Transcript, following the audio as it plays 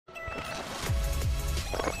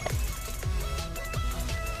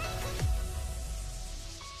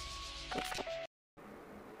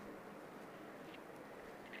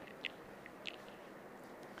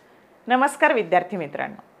नमस्कार विद्यार्थी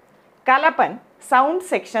मित्रांनो, काल आपण साऊंड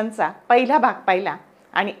सेक्शनचा पहिला भाग पाहिला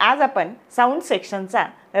आणि आज आपण साऊंड सेक्शनचा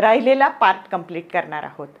राहिलेला पार्ट कंप्लीट करणार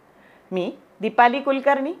आहोत. मी दीपाली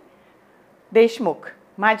कुलकर्णी देशमुख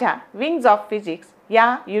माझ्या विंग्स ऑफ फिजिक्स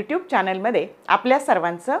या यूट्यूब चॅनलमध्ये आपल्या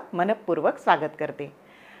सर्वांचं मनपूर्वक स्वागत करते.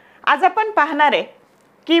 आज आपण पाहणार आहे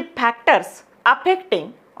की factors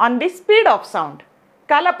affecting on the speed of sound.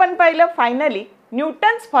 काल आपण पाहिलं फायनली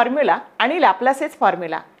न्यूटन्स फॉर्म्युला आणि लॅप्लासेस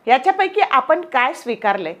फॉर्म्युला याच्यापैकी आपण काय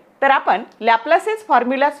स्वीकारले, तर आपण लॅप्लासेस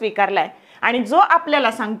फॉर्म्युला स्वीकारलाय आणि जो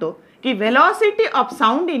आपल्याला सांगतो की velocity of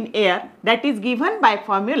sound in air that is given bye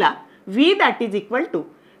formula v that is equal to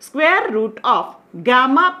square route of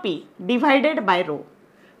gamma p divided by row.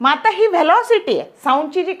 मग आता ही व्हेलॉसिटी आहे,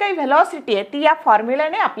 साऊंडची जी काही व्हेलॉसिटी आहे ती या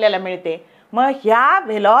फॉर्म्युलाने आपल्याला मिळते. मग ह्या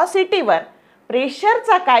व्हेलॉसिटीवर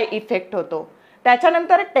प्रेशरचा काय इफेक्ट होतो,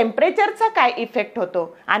 त्याच्यानंतर टेम्परेचरचा काय इफेक्ट होतो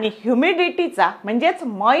आणि ह्युमिडिटीचा म्हणजेच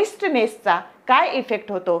मॉइस्टनेसचा काय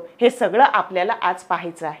इफेक्ट होतो, हे सगळं आपल्याला आज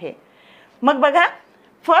पाहायचं आहे. मग बघा,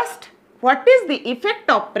 first, what is the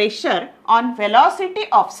effect of pressure on velocity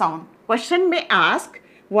of sound. Question may ask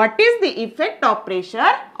what is the effect of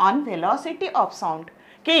pressure on velocity of sound,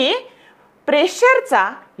 की प्रेशरचा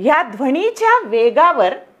ह्या ध्वनीच्या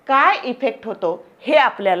वेगावर काय इफेक्ट होतो हे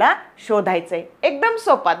आपल्याला शोधायचं आहे. एकदम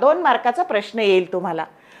सोपा 2 मार्काचा प्रश्न येईल तुम्हाला.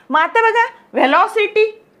 मग आता बघा,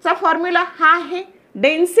 व्हेलॉसिटीचा फॉर्म्युला हा आहे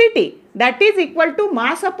density that is equal to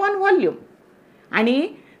mass upon volume. आणि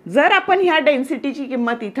जर आपण ह्या डेन्सिटीची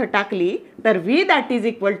किंमत इथं टाकली तर v that is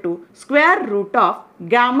equal to square route of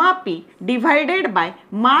gamma p divided by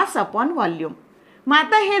mass upon volume. मग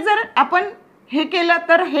आता हे जर आपण हे केलं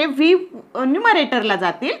तर हे v न्यूमरेटरला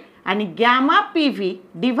जातील आणि gamma pv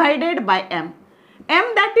divided by m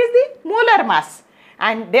that is the molar mass,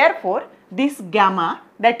 and therefore this gamma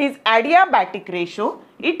that is adiabatic ratio,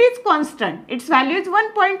 it is constant, its value is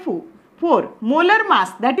 1.4. molar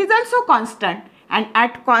mass that is also constant, and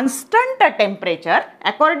at constant temperature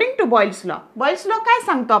according to Boyle's law काय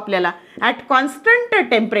सांगतो आपल्याला, at constant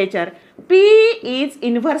temperature P is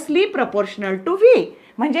inversely proportional to V.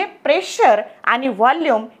 म्हणजे pressure आणि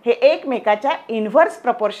volume हे एकमेकाच्या inverse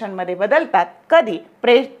प्रपोर्शनमध्ये बदलतात. कधी?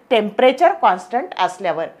 Temperature constant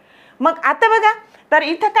असल्यावर. मग आता बघा, तर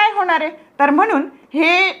इथं काय होणार आहे, तर म्हणून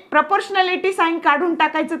हे प्रपोर्शनॅलिटी साइन काढून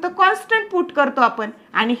टाकायचं, तर कॉन्स्टंट पुट करतो आपण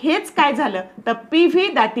आणि हेच काय झालं, तर PV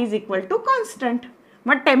that is equal to constant.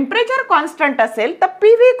 मग टेम्परेचर कॉन्स्टंट असेल तर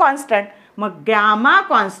PV कॉन्स्टंट, मग गॅमा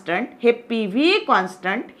कॉन्स्टंट, हे PV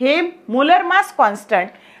कॉन्स्टंट, हे मोलर मास कॉन्स्टंट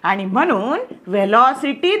आणि म्हणून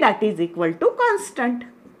velocity that is equal to constant.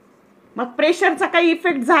 मग प्रेशरचा काही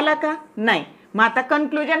इफेक्ट झाला का? नाही. मग आता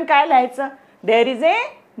कन्क्लुजन काय लिहायचं, there is a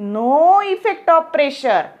no effect of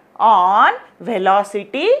pressure on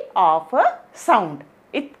velocity of sound.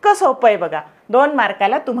 इतकं सोपं आहे बघा. 2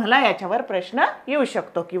 मार्काला तुम्हाला याच्यावर प्रश्न येऊ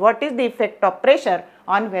शकतो की what is the effect of pressure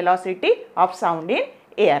on velocity of sound in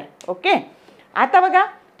air. Okay, आता बघा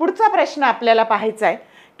पुढचा प्रश्न आपल्याला पाहायचा आहे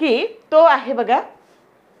की तो आहे बघा,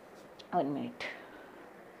 1 minute.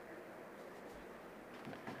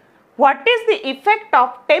 What is the effect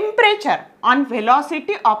of temperature on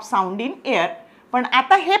velocity of sound in air. पण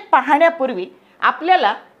आता हे पाहण्यापूर्वी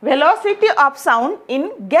आपल्याला velocity of sound in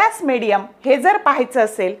gas medium हे जर पाहायचं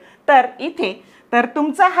असेल तर इथे तर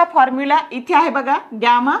तुमचा हा फॉर्म्युला इथे आहे बघा,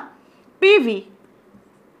 गॅमा PV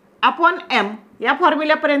अपॉन m. या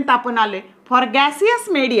फॉर्म्युल्यापर्यंत आपण आले. For gaseous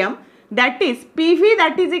medium that is PV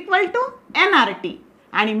that is equal to nRT.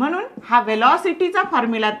 आणि म्हणून हा वेलोसिटीचा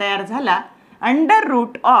फॉर्म्युला तयार झाला under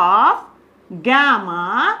route of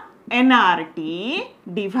gamma nRT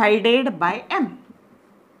divided by m.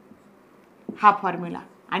 हा फॉर्म्युला,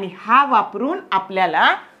 आणि हा वापरून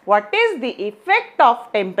आपल्याला what is the effect of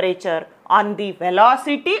temperature on the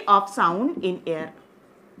velocity of sound in air.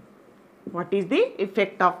 What is the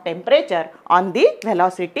effect of temperature on the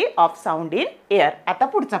velocity of sound in air. आता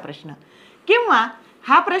पुढचा प्रश्न, किंवा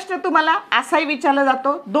हा प्रश्न तुम्हाला असाही विचारला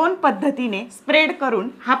जातो, 2 पद्धतीने स्प्रेड करून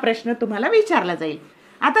हा प्रश्न तुम्हाला विचारला जाईल.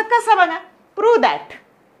 आता कसं बघा, prove that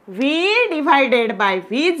V divided by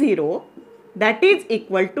V0 that is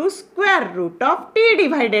equal to square route of T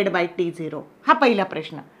divided by T0. हा पहिला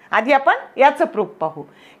प्रश्न. आधी आपण याचं प्रूफ पाहू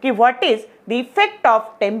की what is the effect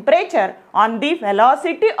of temperature on the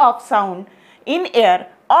velocity of sound in air,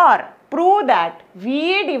 और prove that V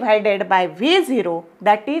divided by V0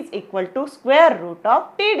 that is equal to square root of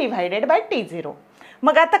T divided by T0.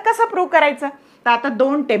 मग आता कसं prove करायचं, तर आता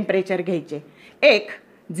 2 temperature घ्यायचे, एक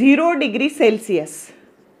 0 degree Celsius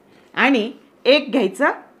आणि एक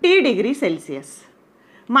घ्यायचं T डिग्री सेल्सिअस.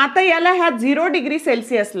 मग आता याला ह्या 0 डिग्री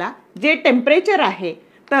सेल्सिअसला जे टेम्परेचर आहे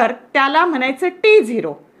तर त्याला म्हणायचं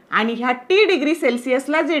T0 आणि ह्या टी डिग्री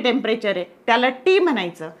सेल्सिअसला जे टेम्परेचर आहे त्याला टी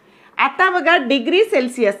म्हणायचं. आता बघा डिग्री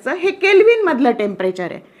सेल्सिअसचं हे केल्व्हिनमधलं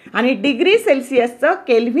टेम्परेचर आहे आणि डिग्री सेल्सिअसचं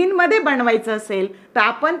केल्व्हिनमध्ये बनवायचं असेल तर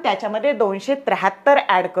आपण त्याच्यामध्ये 273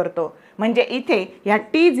 ॲड करतो. म्हणजे इथे ह्या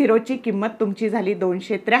T0ची किंमत तुमची झाली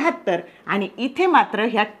 273 आणि इथे मात्र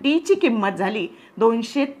ह्या टीची किंमत झाली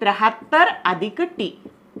 273 अधिक टी.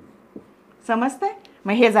 समजतंय?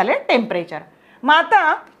 मग हे झाले टेम्परेचर. मग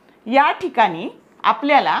आता या ठिकाणी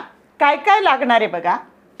आपल्याला काय काय लागणार आहे बघा.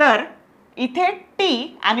 तर इथे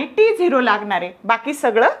टी आणि T0 लागणार आहे, बाकी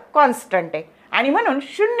सगळं कॉन्स्टंट आहे. आणि म्हणून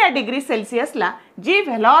 0 डिग्री सेल्सिअसला जी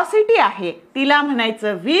व्हेलॉसिटी आहे तिला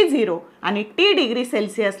म्हणायचं V0 आणि T डिग्री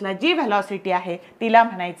सेल्सिअसला जी व्हेलॉसिटी आहे तिला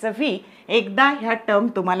म्हणायचं V. एकदा ह्या टर्म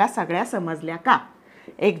तुम्हाला सगळ्या समजल्या का?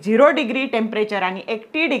 एक 0 डिग्री टेम्परेचर आणि एक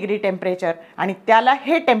T डिग्री टेम्परेचर आणि त्याला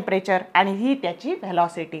हे टेम्परेचर आणि ही त्याची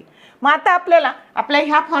व्हेलॉसिटी. मग आता आपल्याला आपल्या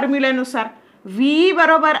ह्या फॉर्म्युल्यानुसार V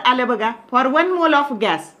बरोबर आलं बघा. फॉर 1 मोल ऑफ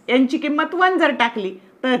गॅस यांची किंमत 1 जर टाकली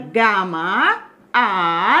तर गामा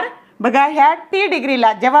R बघा ह्या T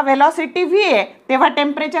डिग्रीला जेव्हा व्हेलॉसिटी V आहे तेव्हा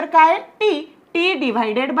टेम्परेचर काय आहे T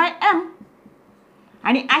डिवायडेड बाय M.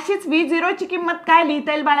 आणि अशीच V0 ची किंमत काय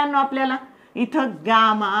लिहिता येईल बाळांनो आपल्याला? इथं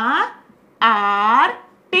गामा R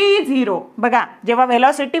T0 बघा जेव्हा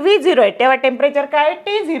व्हेलॉसिटी V0 आहे तेव्हा टेम्परेचर काय आहे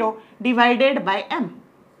T0 divided by M.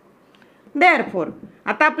 Therefore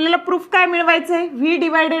आता आपल्याला प्रूफ काय मिळवायचं आहे? V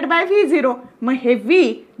divided by V0. मग हे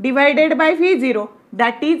V divided by V0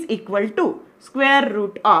 that is equal to square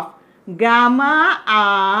route of gamma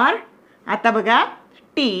R आता बघा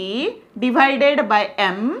T divided by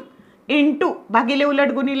M into भागिले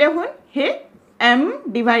उलट गुणिले होऊन हे M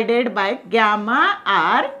divided by gamma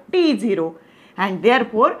R T0 and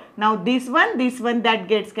therefore now this one that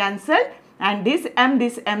gets cancelled and this M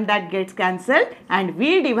that gets cancelled and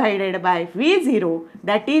V divided by V0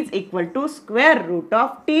 that is equal to square root of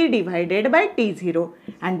T divided by T0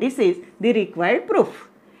 and this is the required proof.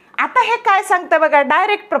 आता हे काय सांगतं बघा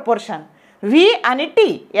direct proportion V आणि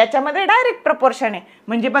T याच्यामध्ये direct proportion आहे.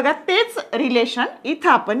 म्हणजे बघा तेच रिलेशन इथं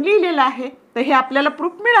आपण लिहिलेलं आहे. तर हे आपल्याला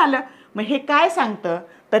प्रूफ मिळालं. मग हे काय सांगतं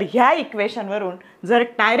तर ह्या इक्वेशनवरून जर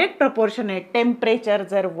डायरेक्ट प्रपोर्शन आहे टेम्परेचर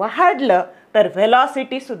जर वाढलं तर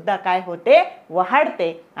व्हेलॉसिटी सुद्धा काय होते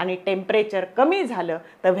वाढते आणि टेम्परेचर कमी झालं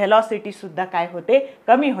तर व्हेलॉसिटी सुद्धा काय होते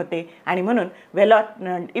कमी होते. आणि म्हणून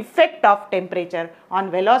effect of temperature on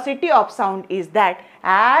velocity of sound is that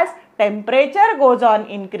as temperature goes on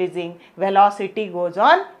increasing velocity goes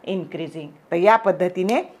on increasing. तर या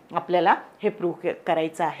पद्धतीने आपल्याला हे प्रूव्ह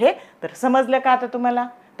करायचं आहे. तर समजलं का आता तुम्हाला?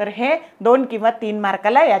 तर हे 2 किंवा 3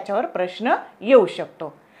 मार्काला याच्यावर प्रश्न येऊ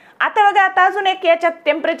शकतो. आता बघा आता अजून एक याच्यात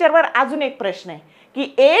टेम्परेचरवर अजून एक प्रश्न आहे की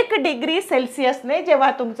 1 डिग्री सेल्सिअसने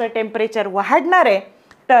जेव्हा तुमचं टेम्परेचर वाढणार आहे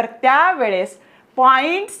तर त्यावेळेस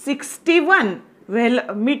 0.61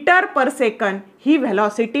 मीटर पर सेकंड ही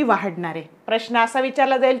व्हेलॉसिटी वाढणार आहे. प्रश्न असा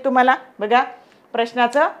विचारला जाईल तुम्हाला. बघा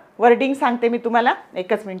प्रश्नाचं वर्डिंग सांगते मी तुम्हाला,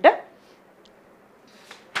 एकच मिनिट.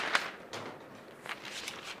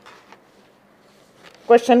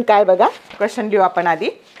 क्वेश्चन काय बघा, क्वेश्चन लिहू आपण आधी.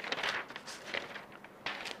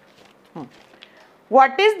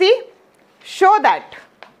 What is the show that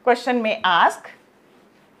question may ask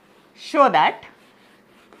show that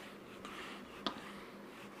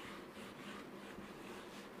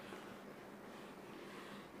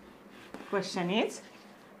question is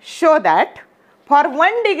show that for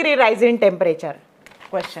 1 degree rise in temperature.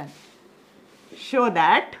 Question, show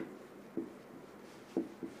that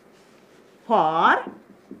for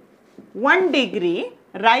 1 degree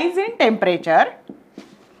rise in temperature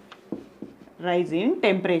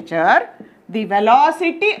the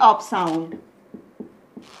velocity of sound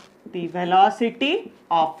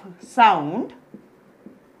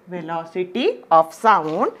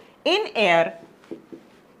in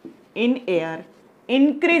air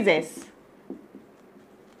increases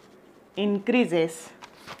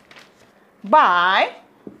by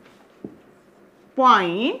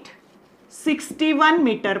 0.61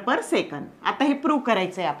 metre per second. आता हे prove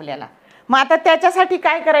करायचं आहे आपल्याला. मग आता त्याच्यासाठी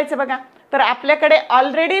काय करायचं बघा. तर आपल्याकडे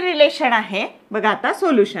ऑलरेडी रिलेशन आहे बघा. आता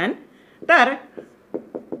सोल्युशन तर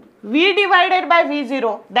V divided by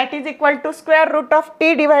V0 that is equal to square route of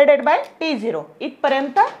T divided by T0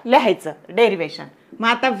 इथपर्यंत लिहायचं डेरिवेशन. मग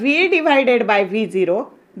आता V divided by V0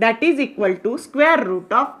 that is equal to square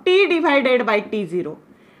route of T divided by T0.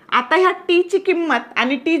 आता ह्या T ची किंमत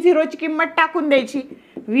आणि T0 ची किंमत टाकून द्यायची.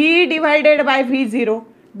 V divided by V0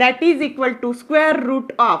 that is equal to square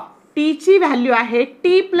route of T ची व्हॅल्यू आहे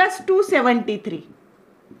T प्लस 273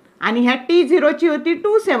 आणि ह्या T0 ची होती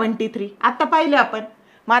 273. आता पाहिलं आपण.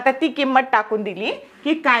 मग आता ती किंमत टाकून दिली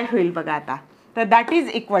की काय होईल बघा. आता तर that is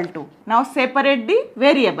equal to, now separate the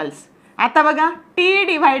variables. आता बघा T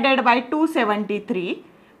divided by 273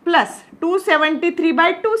 plus 273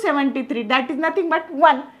 bye 273 that is nothing but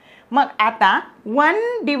 1. मग आता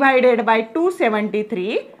 1 divided by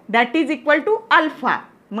 273 that is equal to alpha.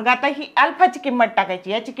 मग आता ही अल्फाची किंमत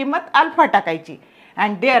टाकायची, याची किंमत अल्फा टाकायची.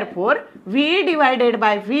 And therefore V divided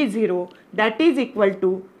by V0 that is equal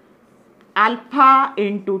to alpha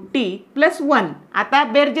into T plus 1. आता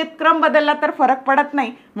बेरजेत क्रम बदलला तर फरक पडत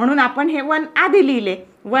नाही, म्हणून आपण हे 1 आधी लिहिले,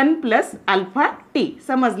 1 प्लस अल्फा टी.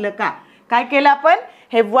 समजलं का? काय केलं आपण?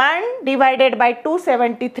 हे 1 डिवायडेड बाय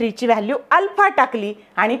 273 ची व्हॅल्यू अल्फा टाकली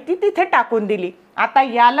आणि ती तिथे टाकून दिली. आता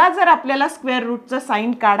याला जर आपल्याला स्क्वेअर रूटचं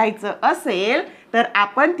साइन काढायचं असेल तर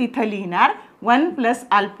आपण तिथं लिहिणार 1 plus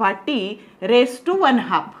alpha T raise to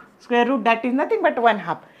 1/2. Square route that is nothing but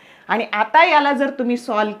 1/2. आणि आता याला जर तुम्ही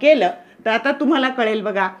सॉल्व केलं तर आता तुम्हाला कळेल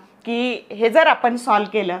बघा की हे जर आपण सॉल्व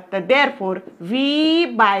केलं तर therefore V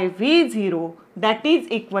bye V0 that is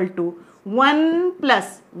equal to 1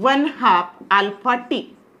 plus 1/2 alpha T.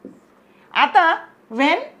 आता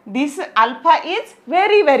when this alpha is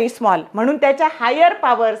very very small, म्हणून त्याच्या higher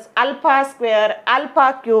powers alpha square alpha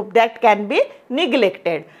cube that can be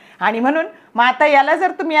neglected. आणि म्हणून मग आता याला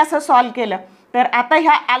जर तुम्ही असं सॉल्व केलं तर आता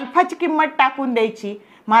ह्या अल्फाची किंमत टाकून द्यायची.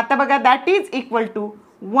 मग आता बघा that is equal to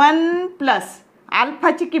 1 plus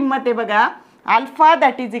अल्फाची किंमत आहे बघा, alpha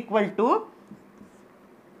that is equal to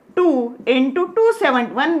 2 into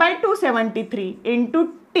 1 bye 273 into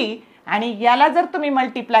T. आणि याला जर तुम्ही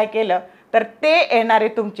मल्टिप्लाय केलं तर ते येणारे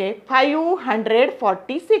तुमचे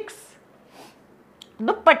 546.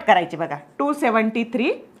 दुप्पट करायचे बघा,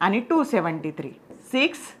 273 आणि 273,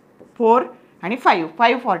 6 4 आणि 5,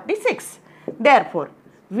 546. Therefore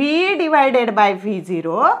V divided by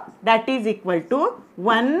V0 that is equal to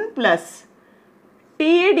 1 plus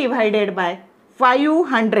T divided by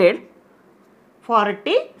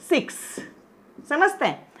 546.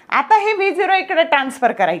 समजतंय? आता हे V0 इकडे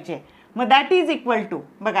ट्रान्सफर करायचे. मग दॅट इज इक्वल टू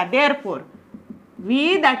बघा therefore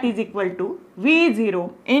V that is equal to V0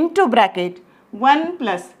 into bracket 1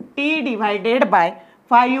 plus T divided by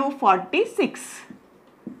 546.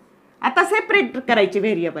 आता separate करायचे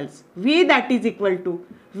variables. V that is equal to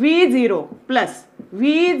V0 plus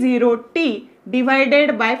V0T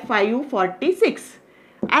divided by 546.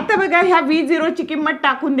 आता बघा ह्या V0 ची किंमत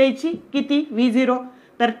टाकून द्यायची. किती V0?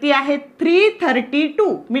 तर ती आहे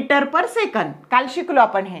 332 मीटर पर सेकंद. काल शिकलो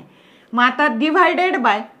आपण हे. मग आता डिवायडेड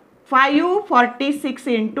बाय 546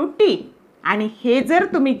 इंटू टी. आणि हे जर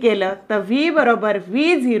तुम्ही केलं तर V बरोबर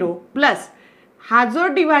V0 प्लस हा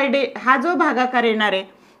जो भागाकार येणार आहे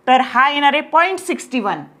तर हा येणार आहे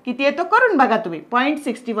 0.61. किती येतो करून बघा तुम्ही,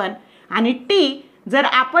 0.61. आणि टी जर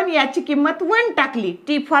आपण याची किंमत 1 टाकली,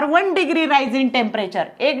 T for 1 degree rise in temperature,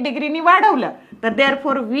 1 डिग्रीनी वाढवलं तर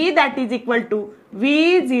therefore V that is equal to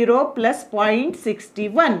V0 plus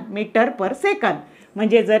 0.61 metre per second.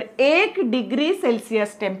 म्हणजे जर 1 डिग्री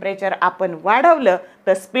सेल्सिअस टेम्परेचर आपण वाढवलं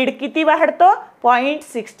तर स्पीड किती वाढतो?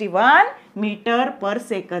 0.61 मीटर पर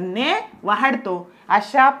सेकंदने वाढतो.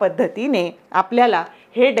 अशा पद्धतीने आपल्याला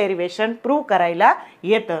हे डेरिवेशन प्रूव्ह करायला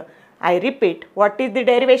येतं. I repeat, what is the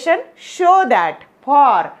derivation? Show that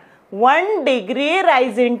for 1 degree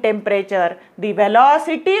rise in temperature, the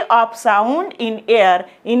velocity of sound in air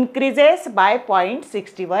increases by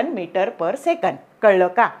 0.61 meter per second. कळलं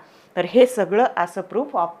का? तर हे सगळं असं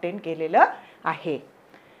प्रूफ ऑब्टेन केलेलं आहे.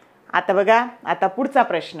 आता बघा, आता पुढचा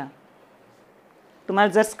प्रश्न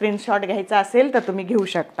तुम्हाला जर स्क्रीनशॉट घ्यायचा असेल तर तुम्ही घेऊ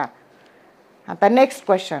शकता. आता next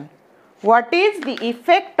question, what is the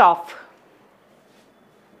effect of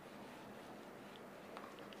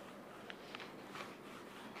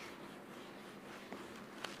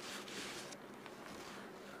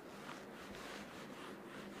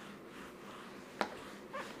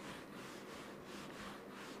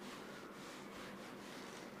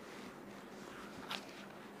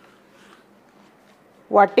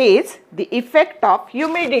what is the effect of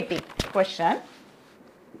humidity? Question,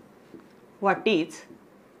 what is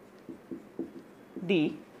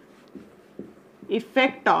the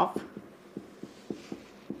effect of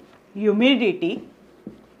humidity?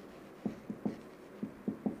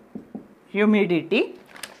 Humidity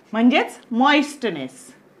म्हणजेच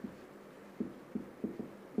moistness,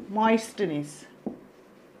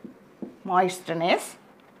 moistness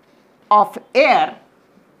of air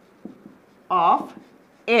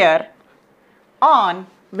on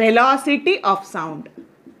velocity of sound,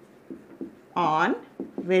 on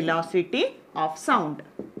velocity of sound,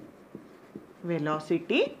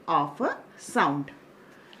 velocity of sound.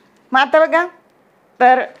 मग आता बघा,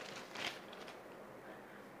 तर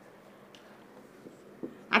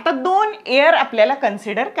आता दोन air आपल्याला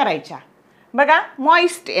consider करायच्या. बघा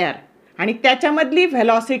मॉइस्ट एअर आणि त्याच्यामधली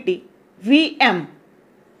व्हेलॉसिटी VM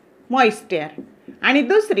मॉइस्ट एअर आणि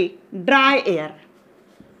दुसरी dry air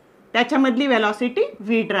त्याच्यामधली velocity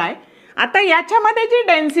V dry. आता याच्यामध्ये जी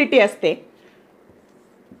डेन्सिटी असते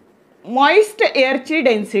मॉइस्ट एअरची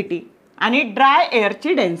डेन्सिटी आणि ड्राय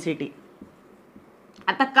एअरची डेन्सिटी.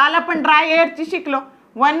 आता काल आपण ड्राय एअरची शिकलो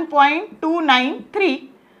 1.293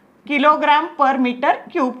 किलोग्राम पर मीटर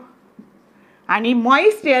क्यूब आणि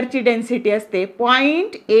मॉइस्ट एअरची डेन्सिटी असते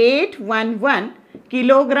 0.811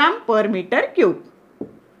 किलोग्राम पर मीटर क्यूब.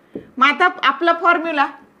 मग आता आपला formula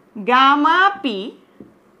gamma P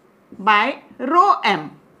bye row M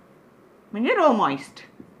म्हणजे रो मॉइस्ट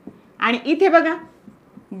आणि इथे बघा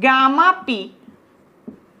gamma P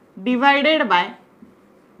divided by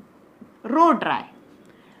row dry.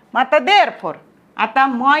 मग आता देअरफॉर आता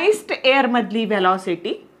मॉइस्ट एअर मधली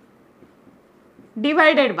velocity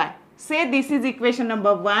divided by say this is equation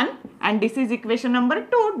number 1 and this is equation number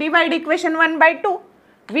 2. Divide equation 1 by 2.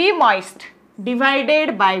 V moist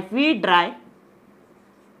divided by V dry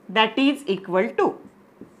that is equal to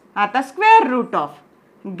आता square root of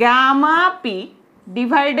gamma P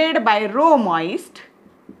divided by rho moist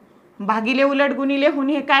भागिले उलट गुणिले होऊन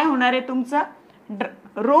हे काय होणार आहे तुमचं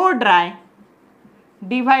row dry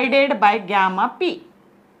divided by gamma P.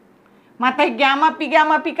 मग आता गॅमा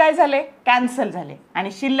पी काय झाले कॅन्सल झाले आणि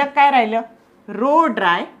शिल्लक काय राहिलं row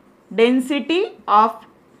dry density of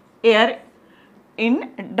air in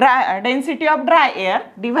density of dry air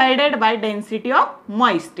divided by density of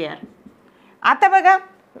moist air. आता बघा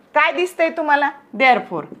काय दिसतंय तुम्हाला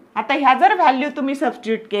देअरफॉर आता ह्या जर व्हॅल्यू तुम्ही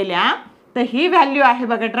सबस्टिट्यूट केल्या तर ही व्हॅल्यू आहे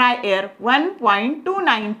बघा ड्राय एअर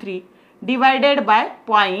 1.293 डिवायडेड बाय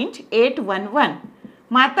 0.811.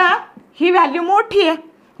 मग आता ही व्हॅल्यू मोठी आहे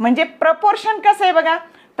म्हणजे प्रपोर्शन कसं आहे बघा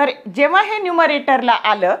तर जेव्हा हे न्यूमरेटरला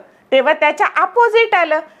आलं तेव्हा त्याच्या अपोजिट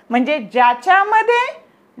आलं म्हणजे ज्याच्यामध्ये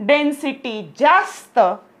डेन्सिटी जास्त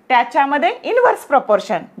त्याच्यामध्ये इन्व्हर्स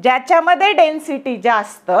प्रपोर्शन ज्याच्यामध्ये डेन्सिटी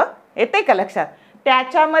जास्त येते का लक्षात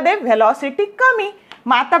त्याच्यामध्ये व्हेलॉसिटी कमी.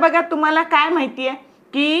 मग आता बघा तुम्हाला काय माहिती आहे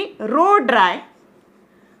की row dry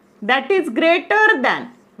that is greater than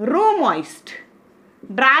row moist.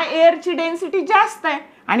 Dry एअरची density जास्त आहे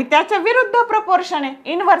आणि त्याच्या विरुद्ध प्रपोर्शन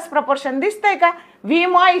आहे इन्व्हर्स प्रपोर्शन दिसतंय का V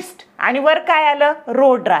मॉइस्ट आणि वर काय आलं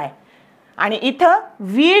रो ड्राय आणि इथं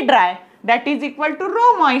V dry that is equal to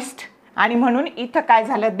row moist आणि म्हणून इथं काय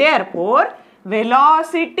झालं therefore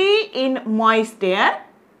velocity in moist air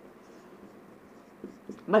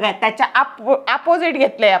बघा त्याच्या अपोजिट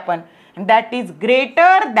घेतलंय आपण दॅट इज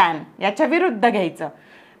ग्रेटर दॅन याच्या विरुद्ध घ्यायचं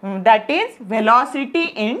that is velocity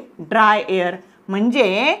in dry air.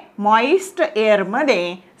 म्हणजे मॉइस्ट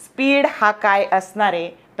एअरमध्ये स्पीड हा काय असणार आहे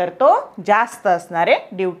तर तो जास्त असणार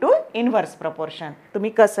आहे ड्यू टू इन्व्हर्स प्रपोर्शन. तुम्ही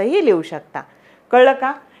कसंही लिहू शकता कळलं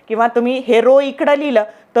का किंवा तुम्ही हे रो इकडं लिहिलं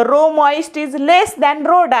तर row moist is less than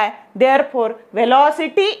row dry therefore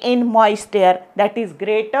velocity in moist air that is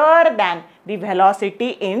greater than the velocity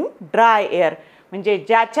in dry air. म्हणजे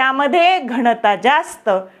ज्याच्यामध्ये घनता जास्त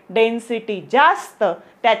डेन्सिटी जास्त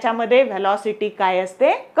त्याच्यामध्ये व्हेलॉसिटी काय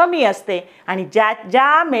असते कमी असते आणि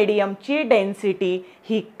ज्या मीडियमची डेन्सिटी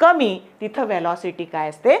ही कमी तिथं व्हेलॉसिटी काय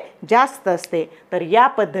असते जास्त असते. तर या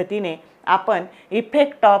पद्धतीने आपण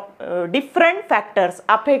effect of different factors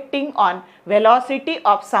affecting on velocity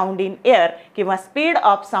of sound in air किंवा speed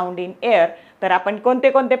of sound in air तर आपण कोणते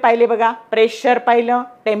कोणते पाहिले बघा प्रेशर पाहिलं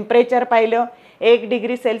टेम्परेचर पाहिलं 1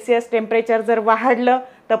 डिग्री सेल्सिअस टेम्परेचर जर वाढलं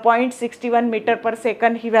तर 0.61 मीटर पर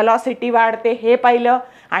सेकंड ही व्हेलॉसिटी वाढते हे पाहिलं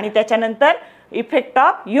आणि त्याच्यानंतर इफेक्ट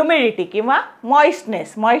ऑफ ह्युमिडिटी किंवा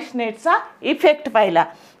मॉइस्टनेसचा इफेक्ट पाहिला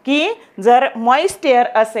की जर मॉइस्ट एअर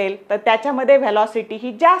असेल तर त्याच्यामध्ये व्हेलॉसिटी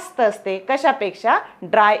ही जास्त असते कशापेक्षा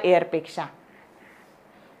ड्राय एअरपेक्षा.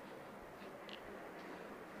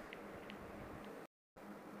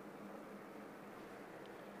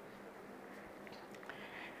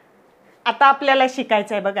 आता आपल्याला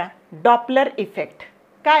शिकायचं आहे बघा डॉपलर इफेक्ट.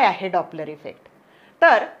 काय आहे डॉपलर इफेक्ट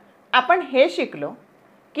तर आपण हे शिकलो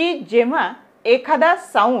की जेव्हा एखादा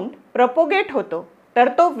साऊंड प्रपोगेट होतो तर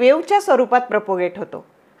तो वेव्हच्या स्वरूपात प्रपोगेट होतो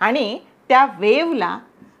आणि त्या वेव्हला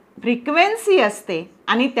फ्रिक्वेन्सी असते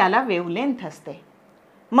आणि त्याला वेव्हलेंथ असते.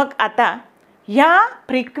 मग आता ह्या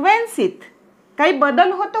फ्रिक्वेन्सीत काही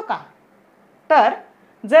बदल होतो का तर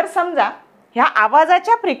जर समजा ह्या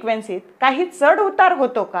आवाजाच्या फ्रिक्वेन्सीत काही चढ उतार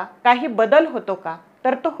होतो का काही बदल होतो का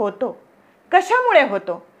तर तो होतो. कशामुळे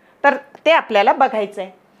होतो तर ते आपल्याला बघायचं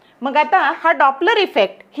आहे. मग आता हा डॉपलर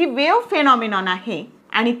इफेक्ट ही वेव्ह फेनॉमिनॉन आहे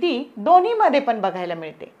आणि ती दोन्हीमध्ये पण बघायला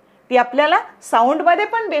मिळते. ती आपल्याला साऊंडमध्ये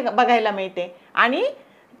पण बघायला मिळते आणि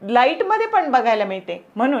लाईटमध्ये पण बघायला मिळते.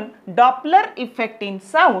 म्हणून Doppler effect in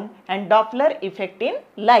sound and Doppler effect in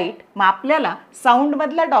light. मग आपल्याला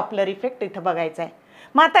साऊंडमधला डॉपलर इफेक्ट इथं बघायचा आहे.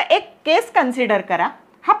 मग आता एक केस कन्सिडर करा.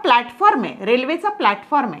 हा प्लॅटफॉर्म आहे, रेल्वेचा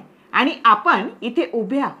प्लॅटफॉर्म आहे आणि आपण इथे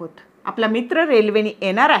उभे आहोत. आपला मित्र रेल्वेने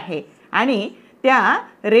येणार आहे आणि त्या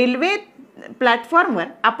रेल्वे प्लॅटफॉर्मवर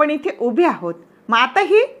आपण इथे उभे आहोत. मग आता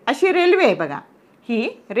ही अशी रेल्वे आहे बघा, ही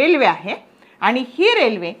रेल्वे आहे आणि ही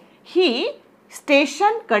रेल्वे ही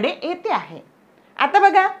स्टेशनकडे येते आहे. आता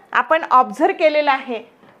बघा आपण ऑब्झर्व केलेलं आहे,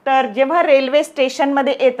 तर जेव्हा रेल्वे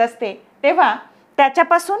स्टेशनमध्ये येत असते तेव्हा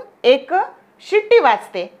त्याच्यापासून एक शिट्टी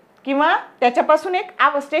वाजते किंवा त्याच्यापासून एक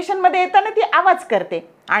स्टेशनमध्ये येताना ती आवाज करते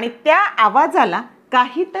आणि त्या आवाजाला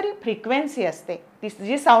काहीतरी फ्रिक्वेन्सी असते. ती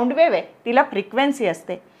जी साऊंड वेव्ह आहे तिला फ्रिक्वेन्सी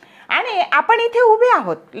असते आणि आपण इथे उभे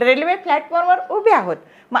आहोत, रेल्वे प्लॅटफॉर्मवर उभे आहोत.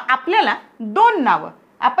 मग आपल्याला दोन नावं,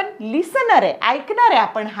 आपण लिसनर आहे, ऐकणार आहे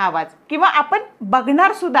आपण हा आवाज, किंवा आपण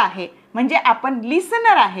बघणार सुद्धा आहे, म्हणजे आपण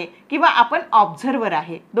लिसनर आहे किंवा आपण ऑब्झर्वर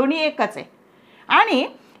आहे, दोन्ही एकच आहे. आणि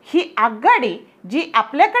ही आगगाडी जी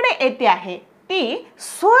आपल्याकडे येते आहे ती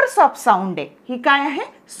सोर्स ऑफ साऊंड आहे. ही काय आहे?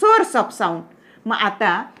 Source of sound. मग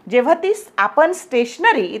आता जेव्हा ती आपण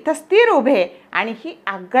स्टेशनरी इथं स्थिर उभे आणि ही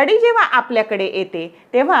आगगाडी जेव्हा आपल्याकडे येते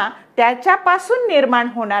तेव्हा त्याच्यापासून निर्माण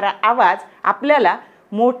होणारा आवाज आपल्याला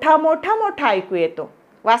मोठा मोठा मोठा ऐकू येतो.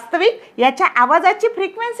 वास्तविक याच्या आवाजाची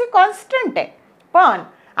फ्रिक्वेन्सी कॉन्स्टंट आहे, पण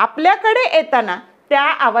आपल्याकडे येताना त्या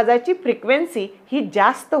आवाजाची फ्रिक्वेन्सी ही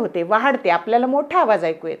जास्त होते, वाढते, आपल्याला मोठा आवाज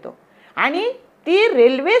ऐकू येतो. आणि ती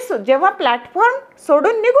रेल्वे जेव्हा प्लॅटफॉर्म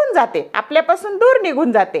सोडून निघून जाते, आपल्यापासून दूर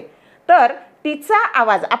निघून जाते, तर तिचा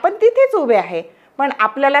आवाज, आपण तिथेच उभे आहे पण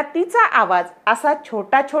आपल्याला तिचा आवाज असा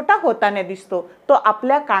छोटा छोटा होताना दिसतो, तो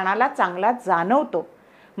आपल्या कानाला चांगला जाणवतो.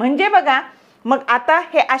 म्हणजे बघा, मग आता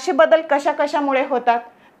हे असे बदल कशा कशामुळे होतात?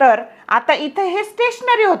 तर आता इथे हे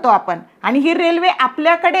स्टेशनरी होतो आपण आणि ही रेल्वे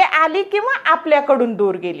आपल्याकडे आली किंवा आपल्याकडून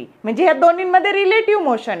दूर गेली, म्हणजे या दोन्हींमध्ये रिलेटिव्ह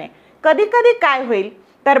मोशन आहे. कधी कधी काय होईल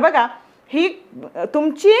तर बघा, ही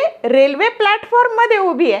तुमची रेल्वे प्लॅटफॉर्ममध्ये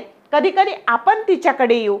उभी आहे, कधी कधी आपण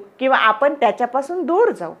तिच्याकडे येऊ किंवा आपण त्याच्यापासून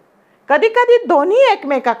दूर जाऊ. कधी कधी दोन्ही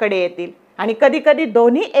एकमेकाकडे येतील आणि कधी कधी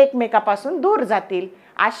दोन्ही एकमेकापासून दूर जातील.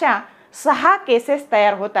 अशा 6 केसेस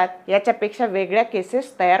तयार होतात, याच्यापेक्षा वेगळ्या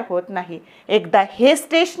केसेस तयार होत नाही. एकदा हे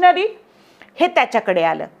स्टेशनरी हे त्याच्याकडे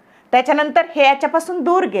आलं, त्याच्यानंतर हे याच्यापासून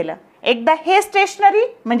दूर गेलं. एकदा हे स्टेशनरी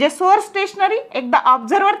म्हणजे सोर्स स्टेशनरी, एकदा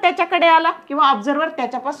ऑब्झर्वर त्याच्याकडे आला किंवा ऑब्झर्वर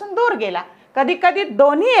त्याच्यापासून दूर गेला. कधी कधी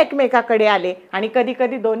दोन्ही एकमेकाकडे आले आणि कधी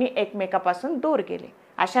कधी दोन्ही एकमेकापासून दूर गेले.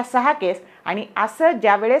 अशा 6 केस. आणि असं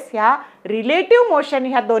ज्यावेळेस ह्या रिलेटिव्ह मोशन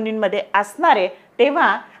ह्या दोन्हींमध्ये असणार आहे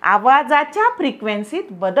तेव्हा आवाजाच्या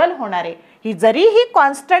फ्रिक्वेन्सीत बदल होणार आहे. ही जरी ही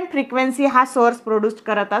कॉन्स्टंट फ्रिक्वेन्सी हा सोर्स प्रोड्यूस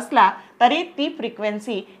करत असला तरी ती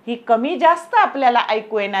फ्रिक्वेन्सी ही कमी जास्त आपल्याला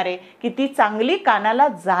ऐकू येणार आहे, की ती चांगली कानाला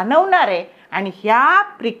जाणवणार आहे. आणि ह्या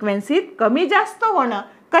फ्रिक्वेन्सीत कमी जास्त होणं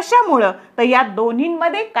कशामुळं? तर या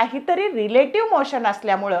दोन्हींमध्ये काहीतरी रिलेटिव्ह मोशन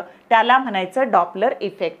असल्यामुळं त्याला म्हणायचं डॉपलर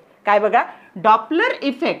इफेक्ट. काय बघा, Doppler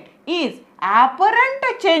effect is apparent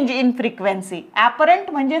change in frequency. Apparent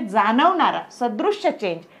म्हणजे जाणवणारा, सदृश्य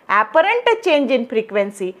change, apparent change in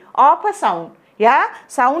frequency of a sound. या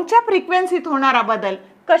साऊंडच्या फ्रिक्वेन्सीत होणारा बदल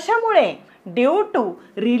कशामुळे? Due to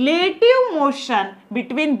relative motion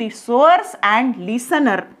between the source and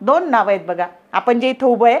listener. 2 नावं आहेत बघा. आपण जे इथं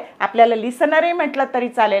उभं आहे आपल्याला लिसनरही म्हटलं तरी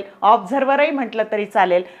चालेल, ऑब्झर्वरही म्हटलं तरी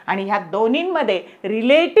चालेल, आणि ह्या दोन्हींमध्ये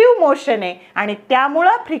रिलेटिव्ह मोशन आहे आणि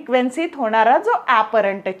त्यामुळं फ्रिक्वेन्सीत होणारा जो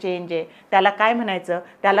ॲपरंट चेंज आहे त्याला काय म्हणायचं?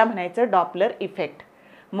 त्याला म्हणायचं डॉपलर इफेक्ट.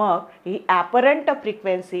 मग ही ॲपरंट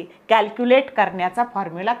फ्रिक्वेन्सी कॅल्क्युलेट करण्याचा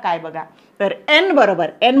फॉर्म्युला काय बघा, तर एन बरोबर,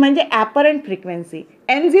 एन म्हणजे ॲपरंट फ्रिक्वेन्सी,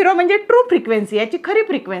 N0 म्हणजे ट्रू फ्रिक्वेन्सी, याची खरी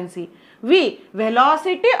frequency, V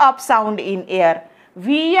velocity of sound in air,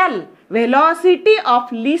 VL velocity of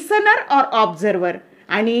listener or observer,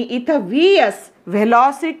 आणि इथं VS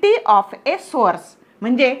velocity of a source.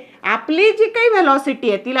 म्हणजे आपली जी काही व्हेलॉसिटी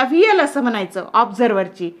आहे तिला VL असं म्हणायचं,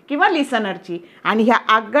 ऑब्झर्वरची किंवा लिसनरची, आणि ह्या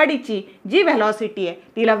आगगाडीची जी व्हेलॉसिटी आहे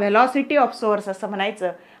तिला व्हेलॉसिटी ऑफ सोर्स असं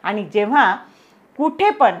म्हणायचं. आणि जेव्हा कुठे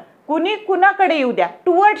पण कुणी कुणाकडे येऊ द्या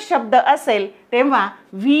टुवर्ड शब्द असेल तेव्हा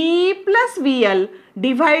V + VL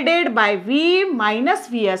divided by V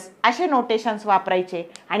 - VS असे नोटेशन्स वापरायचे.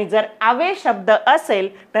 आणि जर अवे शब्द असेल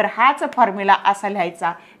तर हाच फॉर्म्युला असा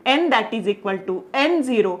लिहायचा, N that is equal to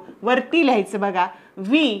N0, वरती लिहायचं बघा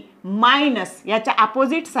V मायनस, याच्या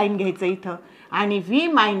अपोजिट साईन घ्यायचं इथं, आणि V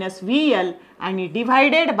 - VL आणि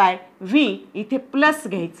डिव्हायडेड बाय V इथे प्लस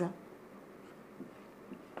घ्यायचं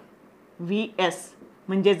VS.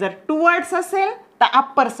 म्हणजे जर टुवर्ड्स असेल तर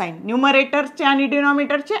अप्पर साईन, न्यूमरेटरचे आणि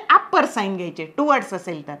डिनॉमिनेटरचे अप्पर साईन घ्यायचे टुवर्ड्स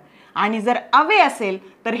असेल तर, आणि जर अवे असेल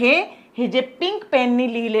तर हे हे जे पिंक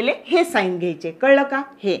पेननी लिहिलेले हे साइन घ्यायचे, कळलं का?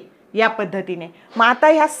 हे या पद्धतीने. मग आता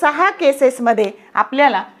ह्या 6 केसेसमध्ये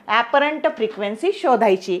आपल्याला ॲपरंट फ्रिक्वेन्सी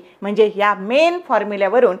शोधायची, म्हणजे ह्या मेन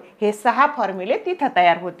फॉर्म्युल्यावरून हे 6 फॉर्म्युले तिथं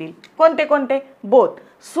तयार होतील. कोणते कोणते? Both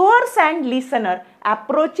source and listener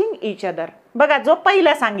approaching each other. बघा, जो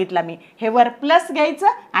पहिला सांगितला मी, हे वर प्लस घ्यायचं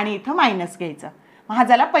आणि इथं मायनस घ्यायचं. हा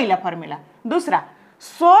झाला पहिला फॉर्म्युला. दुसरा,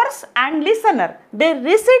 source and listener they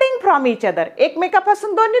रिसिडिंग from each other,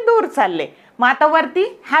 एकमेकापासून दोन्ही दूर चालले. मग आता वरती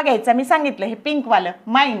हा घ्यायचा, मी सांगितलं हे पिंकवालं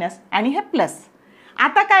मायनस आणि हे प्लस.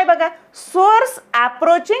 आता काय बघा, सोर्स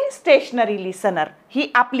अप्रोचिंग स्टेशनरी लिसनर,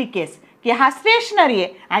 ही आपली केस की हा स्टेशनरी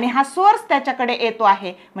आहे आणि हा सोर्स त्याच्याकडे येतो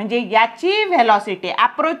आहे, म्हणजे याची व्हेलॉसिटी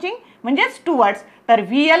अप्रोचिंग म्हणजेच टुवर्ड्स. तर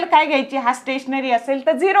VL काय घ्यायची? हा स्टेशनरी असेल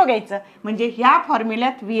तर 0 घ्यायचं, म्हणजे ह्या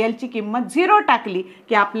फॉर्म्युल्यात VL ची किंमत 0 टाकली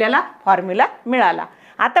की आपल्याला फॉर्म्युला मिळाला.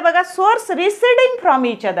 आता बघा, source रिसिडिंग from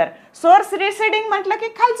each other. Source रिसिडिंग म्हटलं की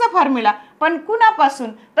खालचा फॉर्म्युला, पण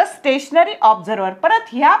कुणापासून? तर स्टेशनरी ऑब्झर्वर.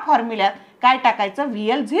 परत ह्या फॉर्म्युल्यात काय टाकायचं?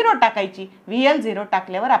 VL 0 टाकायची. VL 0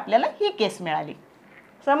 टाकल्यावर आपल्याला ही केस मिळाली.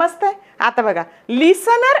 समजतंय? आता बघा,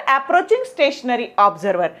 लिसनर अप्रोचिंग स्टेशनरी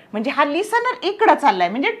ऑब्झर्वर, म्हणजे हा लिसनर इकडं चाललाय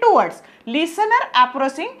म्हणजे टुवर्ड्स. लिसनर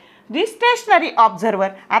अप्रोचिंग दी स्टेशनरी ऑब्झर्वर.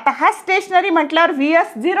 आता हा स्टेशनरी म्हटल्यावर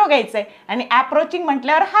VS 0 घ्यायचंय आणि अप्रोचिंग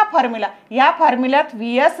म्हटल्यावर हा फॉर्म्युला. या फॉर्म्युल्यात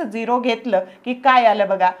VS 0 घेतलं की काय आलं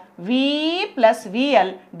बघा, V +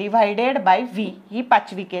 VL divided by V, ही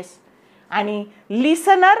 5वी केस. आणि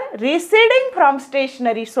लिसनर रिसिडिंग फ्रॉम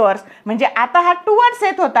स्टेशनरी सोर्स, म्हणजे आता हा टुवर्ड्स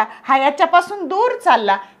येत होता, हा याच्यापासून दूर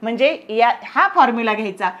चालला, म्हणजे हा फॉर्म्युला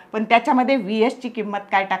घ्यायचा, पण त्याच्यामध्ये VS ची किंमत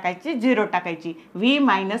काय टाकायची? 0 टाकायची. V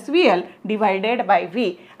 - VL divided by V.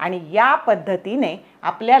 आणि या पद्धतीने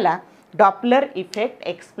आपल्याला डॉपलर इफेक्ट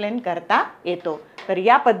एक्सप्लेन करता येतो. तर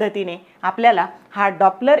या पद्धतीने आपल्याला हा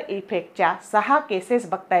डॉपलर इफेक्टच्या 6 केसेस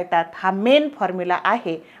बघता येतात. हा मेन फॉर्म्युला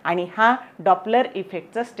आहे आणि हा डॉपलर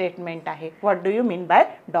इफेक्टचं स्टेटमेंट आहे. What do you mean by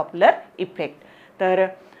Doppler effect? तर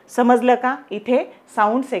समजलं का? इथे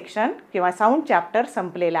साऊंड सेक्शन किंवा साऊंड चॅप्टर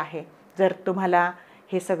संपलेला आहे. जर तुम्हाला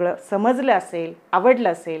हे सगळं समजलं असेल,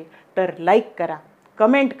 आवडलं असेल तर लाईक करा,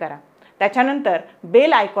 कमेंट करा. त्याच्यानंतर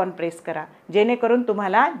बेल आयकॉन प्रेस करा, जेणेकरून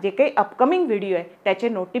तुम्हाला जे काही अपकमिंग व्हिडिओ आहे त्याचे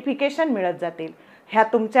नोटिफिकेशन मिळत जातील. ह्या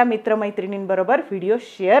तुमच्या मित्रमैत्रिणींबरोबर व्हिडिओ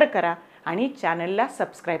शेअर करा आणि चॅनलला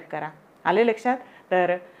सबस्क्राईब करा. आले लक्षात?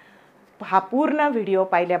 तर हा पूर्ण व्हिडिओ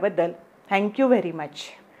पाहिल्याबद्दल थँक्यू व्हेरी मच.